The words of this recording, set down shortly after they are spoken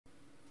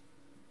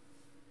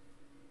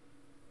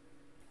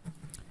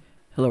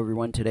Hello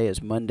everyone, today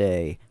is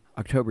Monday,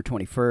 October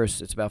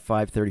 21st. It's about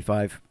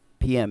 5:35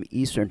 p.m.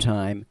 Eastern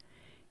Time,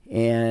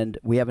 and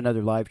we have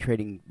another live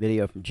trading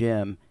video from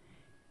Jim.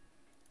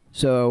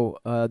 So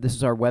this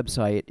is our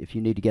website. If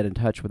you need to get in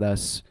touch with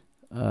us,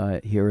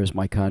 here is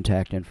my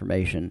contact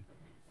information.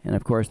 And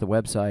of course the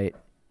website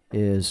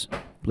is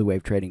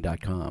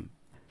bluewavetrading.com.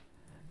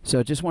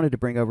 So just wanted to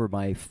bring over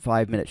my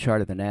 5-minute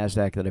chart of the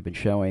NASDAQ that I've been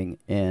showing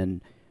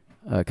and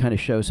kind of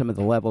show some of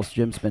the levels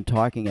Jim's been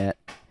talking at.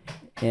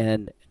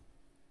 And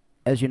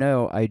as you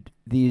know,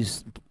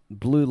 these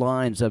blue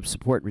lines of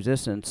support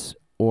resistance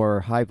or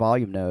high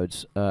volume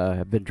nodes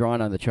have been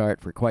drawn on the chart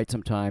for quite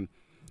some time,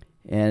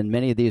 and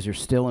many of these are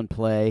still in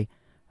play.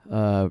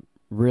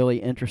 Really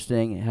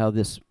interesting how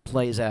this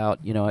plays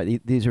out. You know,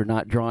 these are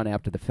not drawn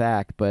after the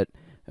fact, but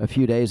a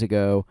few days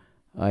ago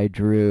I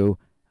drew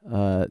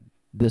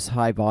this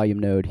high volume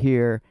node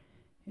here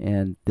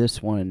and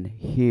this one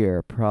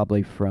here,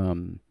 probably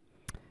from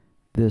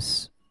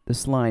this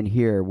line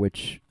here,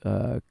 which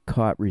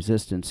caught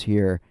resistance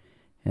here,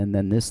 and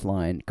then this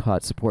line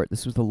caught support.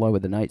 This was the low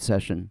of the night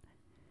session,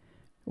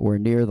 or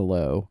near the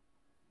low,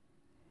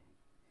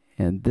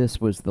 and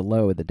this was the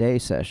low of the day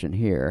session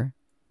here,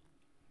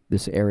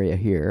 this area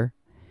here,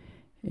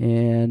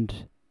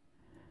 and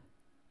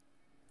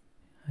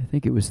I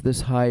think it was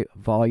this high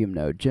volume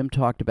node. Jim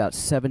talked about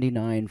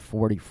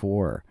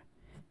 79.44,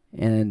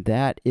 and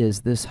that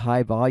is this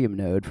high volume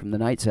node from the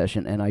night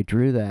session, and I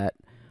drew that.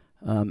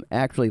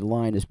 Actually, the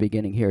line is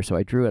beginning here, so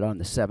I drew it on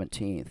the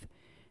 17th.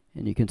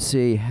 And you can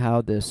see how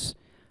this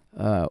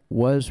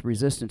was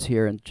resistance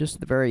here, and just at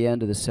the very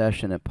end of the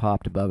session, it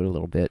popped above it a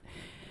little bit.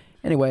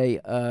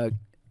 Anyway,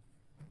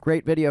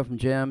 great video from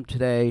Jim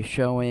today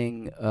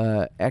showing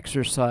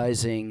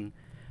exercising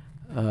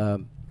not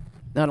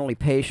only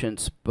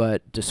patience,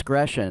 but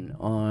discretion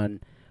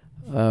on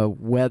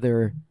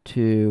whether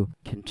to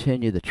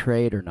continue the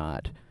trade or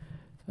not.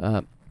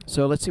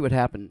 So let's see what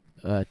happened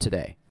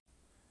today.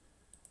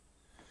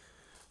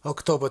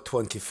 October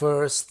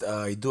 21st,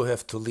 I do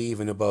have to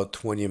leave in about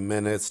 20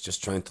 minutes,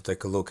 just trying to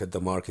take a look at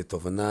the market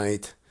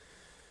overnight.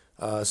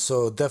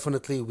 So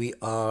definitely we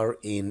are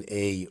in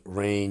a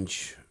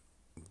range-bound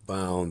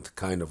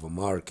kind of a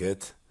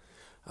market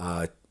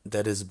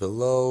that is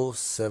below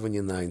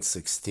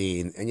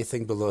 79.16.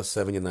 Anything below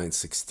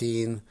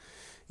 79.16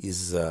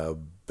 is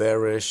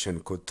bearish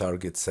and could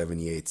target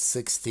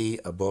 78.60,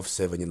 above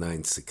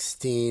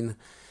 79.16.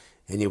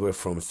 Anywhere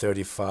from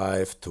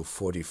 35 to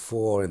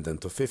 44 and then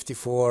to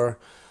 54.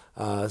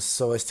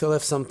 So I still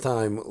have some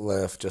time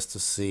left just to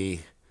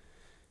see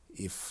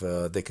if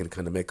they can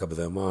kind of make up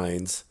their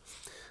minds.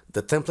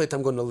 The template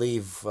I'm going to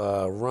leave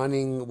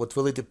running would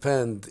really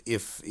depend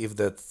if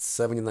that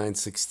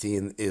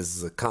 79.16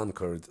 is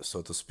conquered,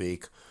 so to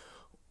speak,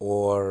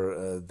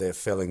 or they're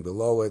falling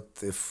below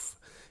it. If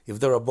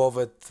they're above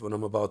it when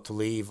I'm about to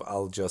leave,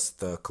 I'll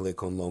just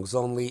click on longs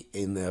only,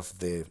 and if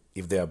they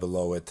are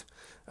below it,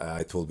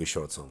 it will be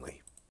shorts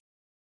only.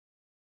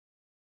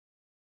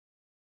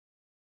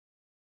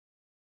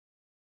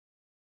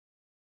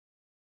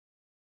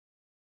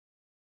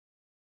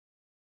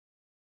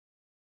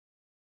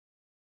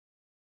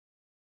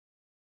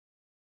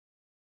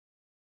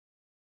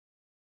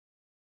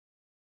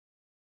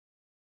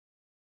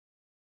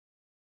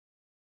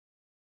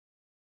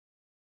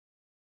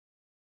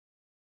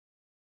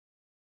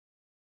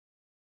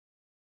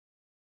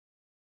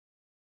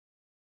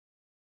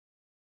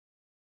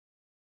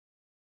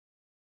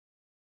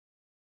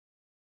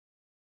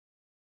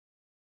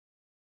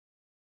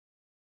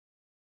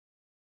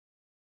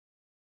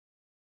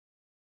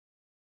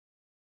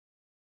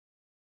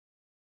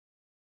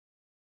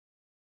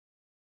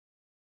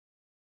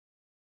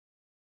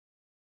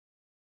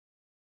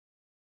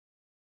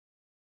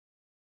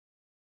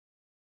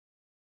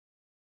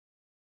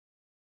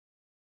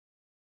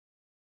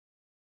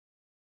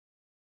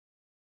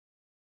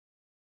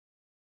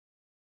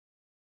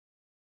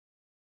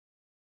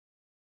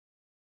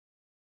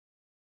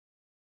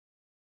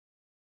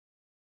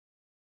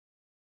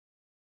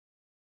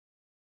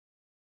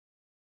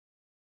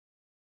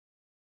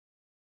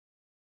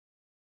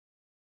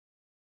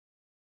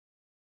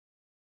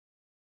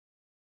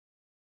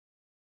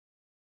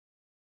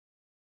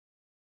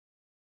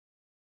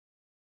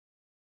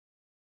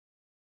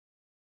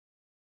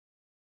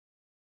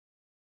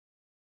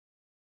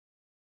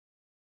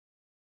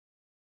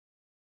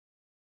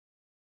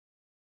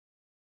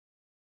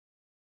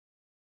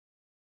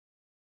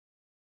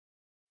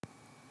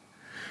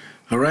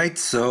 Alright,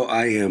 so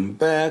I am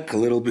back a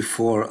little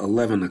before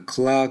 11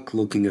 o'clock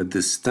looking at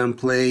this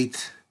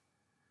template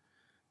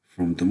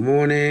from the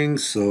morning.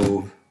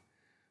 So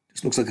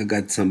this looks like I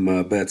got some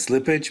bad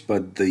slippage,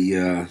 but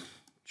the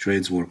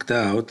trades worked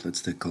out.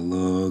 Let's take a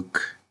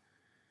look.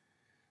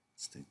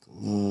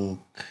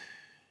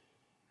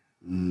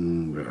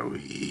 Where are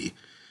we?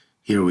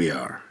 Here we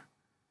are.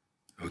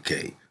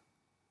 Okay.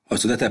 Oh,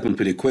 so that happened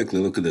pretty quickly.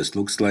 Look at this.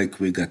 Looks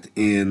like we got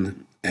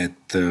in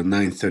at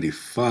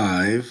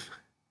 9:35.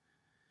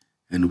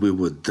 And we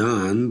were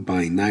done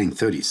by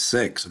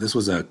 9:36. So this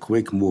was a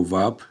quick move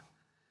up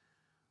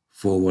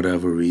for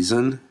whatever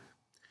reason.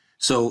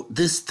 So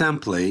this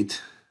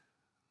template,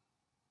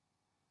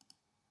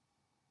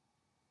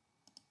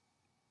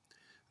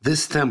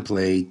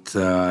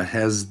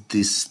 has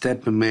this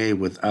StepMA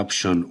with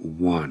option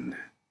 1.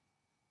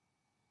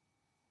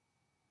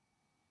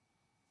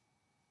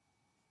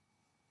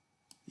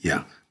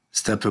 Yeah,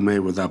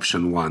 StepMA with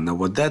option 1. Now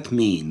what that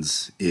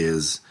means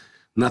is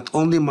not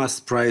only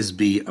must price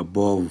be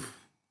above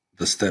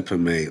the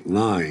StepMA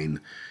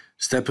line,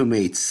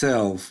 StepMA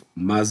itself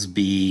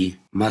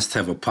must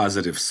have a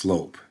positive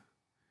slope.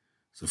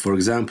 So for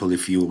example,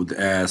 if you would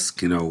ask,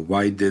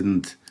 why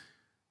didn't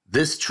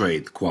this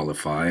trade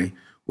qualify?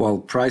 Well,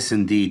 price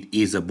indeed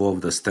is above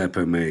the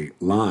StepMA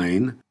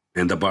line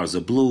and the bars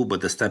are blue,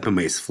 but the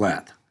StepMA is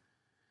flat.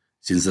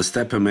 Since the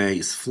StepMA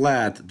is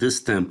flat,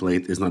 this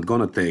template is not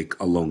going to take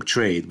a long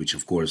trade, which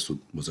of course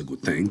was a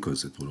good thing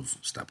because it would have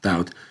stepped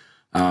out.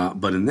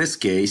 But in this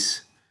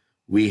case,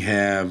 we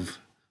have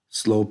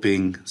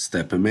sloping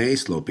StepMA,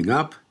 sloping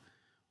up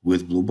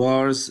with blue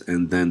bars,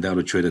 and then the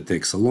other trader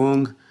takes a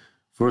long.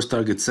 First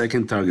target,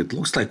 second target,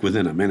 looks like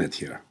within a minute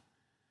here.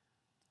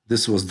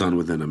 This was done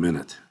within a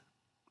minute.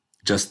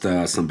 Just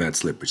some bad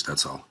slippage,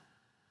 that's all.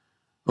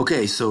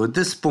 Okay, so at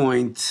this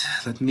point,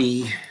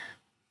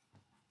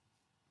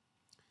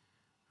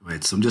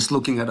 Right, so I'm just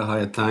looking at a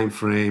higher time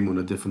frame on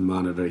a different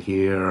monitor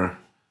here.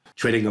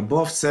 Trading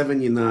above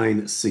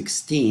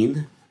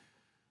 79.16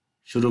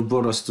 should have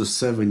brought us to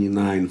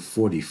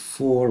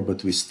 79.44,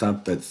 but we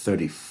stopped at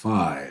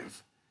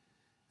 35.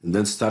 And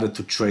then started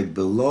to trade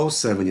below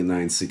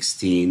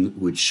 79.16,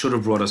 which should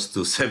have brought us to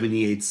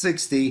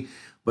 78.60,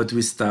 but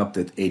we stopped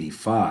at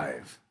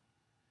 85.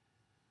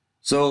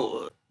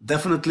 So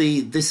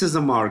definitely this is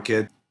a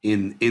market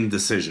in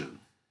indecision.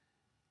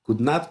 Could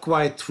not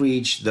quite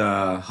reach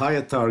the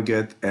higher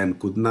target and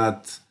could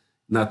not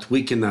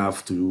weak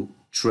enough to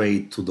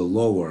trade to the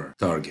lower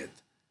target.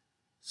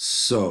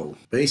 So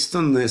based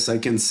on this, I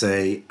can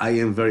say I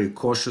am very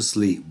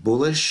cautiously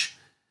bullish,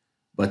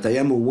 but I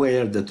am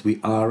aware that we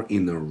are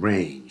in a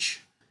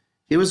range.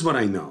 Here is what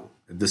I know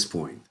at this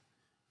point.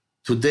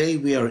 Today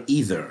we are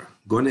either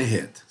going to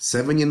hit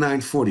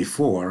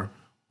 79.44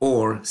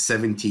 or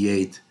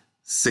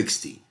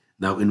 78.60.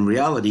 Now in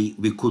reality,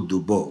 we could do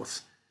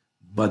both.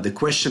 But the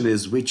question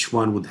is which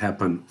one would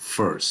happen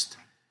first.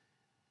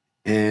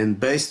 And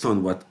based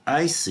on what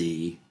I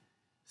see,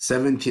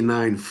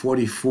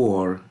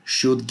 79.44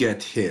 should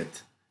get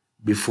hit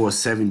before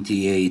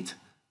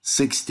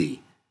 78.60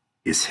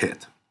 is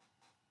hit.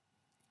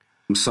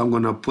 So I'm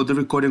going to put the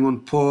recording on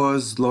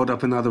pause, load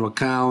up another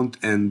account,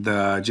 and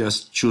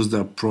just choose the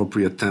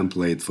appropriate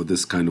template for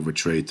this kind of a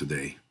trade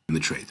today in the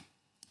trade.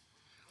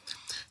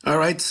 All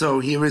right,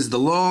 so here is the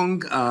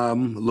long,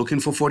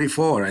 looking for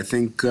 44. I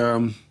think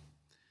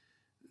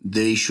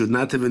they should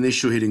not have an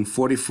issue hitting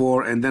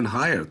 44 and then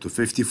higher to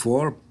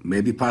 54,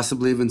 maybe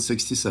possibly even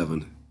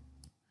 67.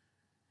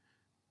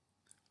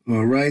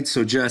 All right,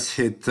 so just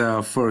hit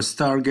first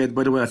target.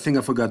 By the way, I think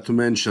I forgot to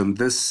mention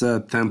this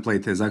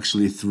template has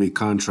actually 3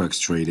 contracts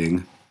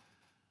trading.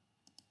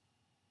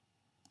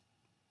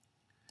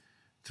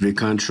 3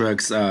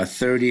 contracts,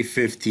 30,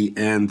 50,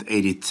 and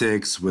 80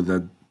 ticks with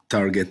a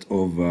target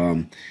of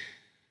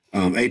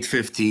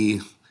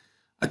 850.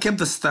 I kept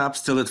the stop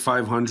still at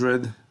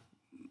 500.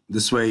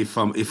 This way,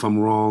 if I'm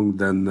wrong,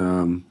 then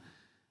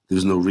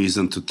there's no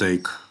reason to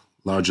take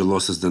larger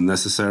losses than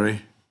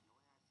necessary.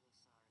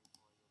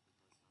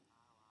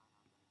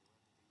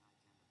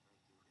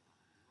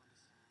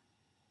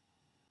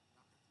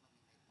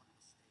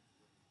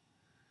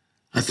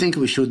 I think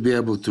we should be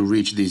able to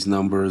reach these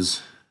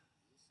numbers.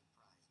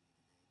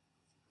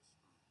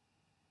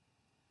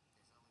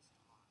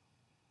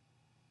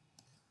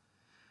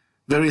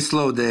 Very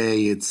slow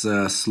day. It's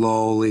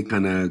slowly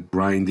kind of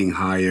grinding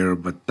higher,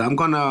 but I'm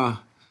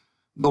gonna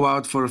go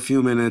out for a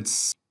few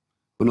minutes.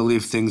 I'm gonna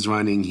leave things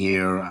running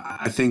here.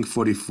 I think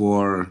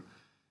 44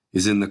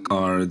 is in the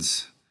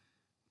cards.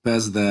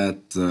 Past that,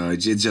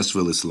 it's just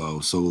really slow,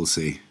 so we'll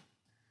see.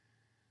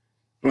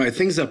 All right,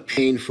 things are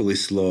painfully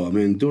slow. I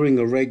mean, during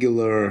a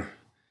regular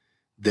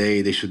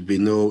day, there should be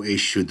no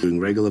issue. During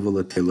regular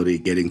volatility,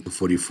 getting to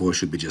 44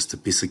 should be just a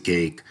piece of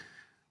cake.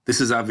 This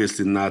is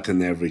obviously not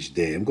an average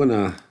day. I'm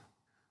gonna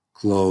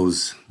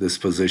close this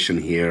position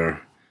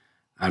here.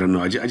 I don't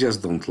know. I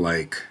just don't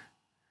like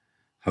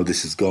how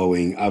this is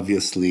going.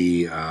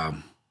 Obviously,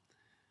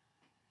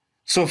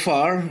 so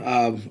far,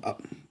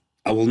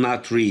 I will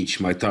not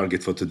reach my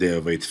target for today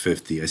of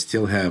 850. I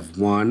still have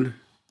one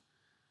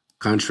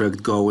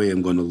contract going.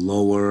 I'm going to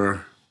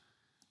lower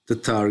the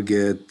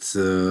target.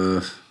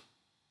 Going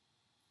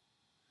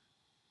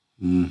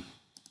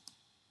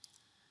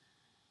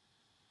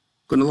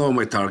to lower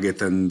my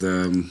target and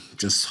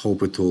just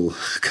hope it will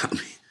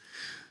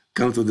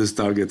come to this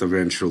target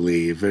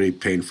eventually. A very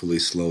painfully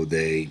slow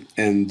day,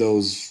 and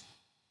those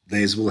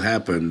days will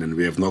happen and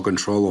we have no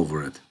control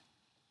over it.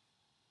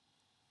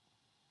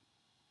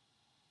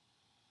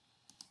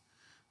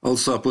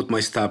 Also, I put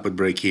my stop at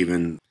break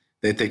even.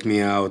 They take me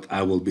out,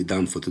 I will be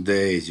done for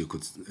today. As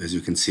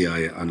you can see,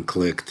 I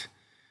unclicked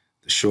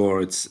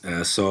shorts.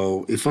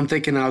 So if I'm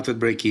taking out at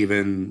break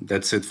even,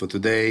 that's it for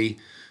today.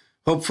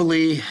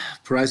 Hopefully,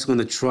 price is going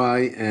to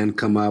try and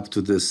come up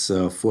to this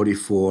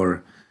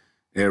 44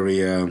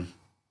 area,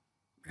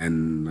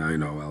 and I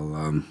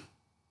know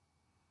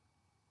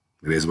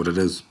it is what it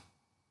is.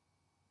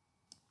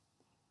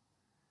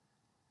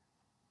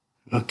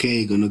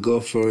 Okay, gonna go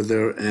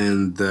further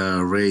and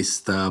raise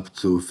stop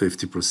to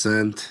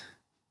 50%.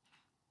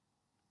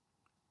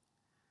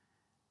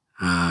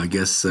 I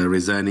guess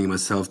resigning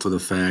myself to the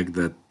fact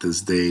that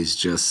this day is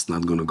just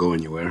not gonna go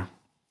anywhere.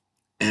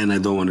 And I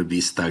don't want to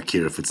be stuck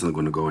here if it's not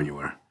gonna go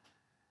anywhere.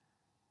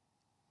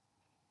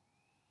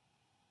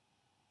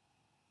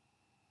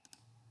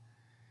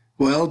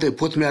 Well, they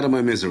put me out of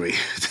my misery.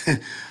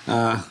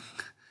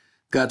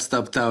 Got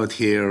stopped out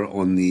here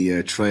on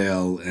the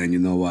trail, and you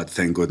know what?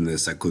 Thank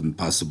goodness I couldn't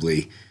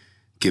possibly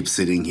keep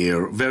sitting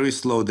here. Very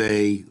slow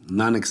day,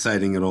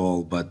 non-exciting at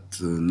all, but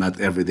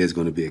not every day is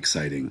going to be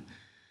exciting.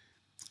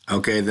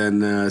 Okay,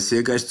 then see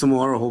you guys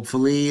tomorrow.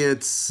 Hopefully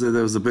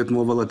there's a bit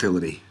more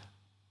volatility.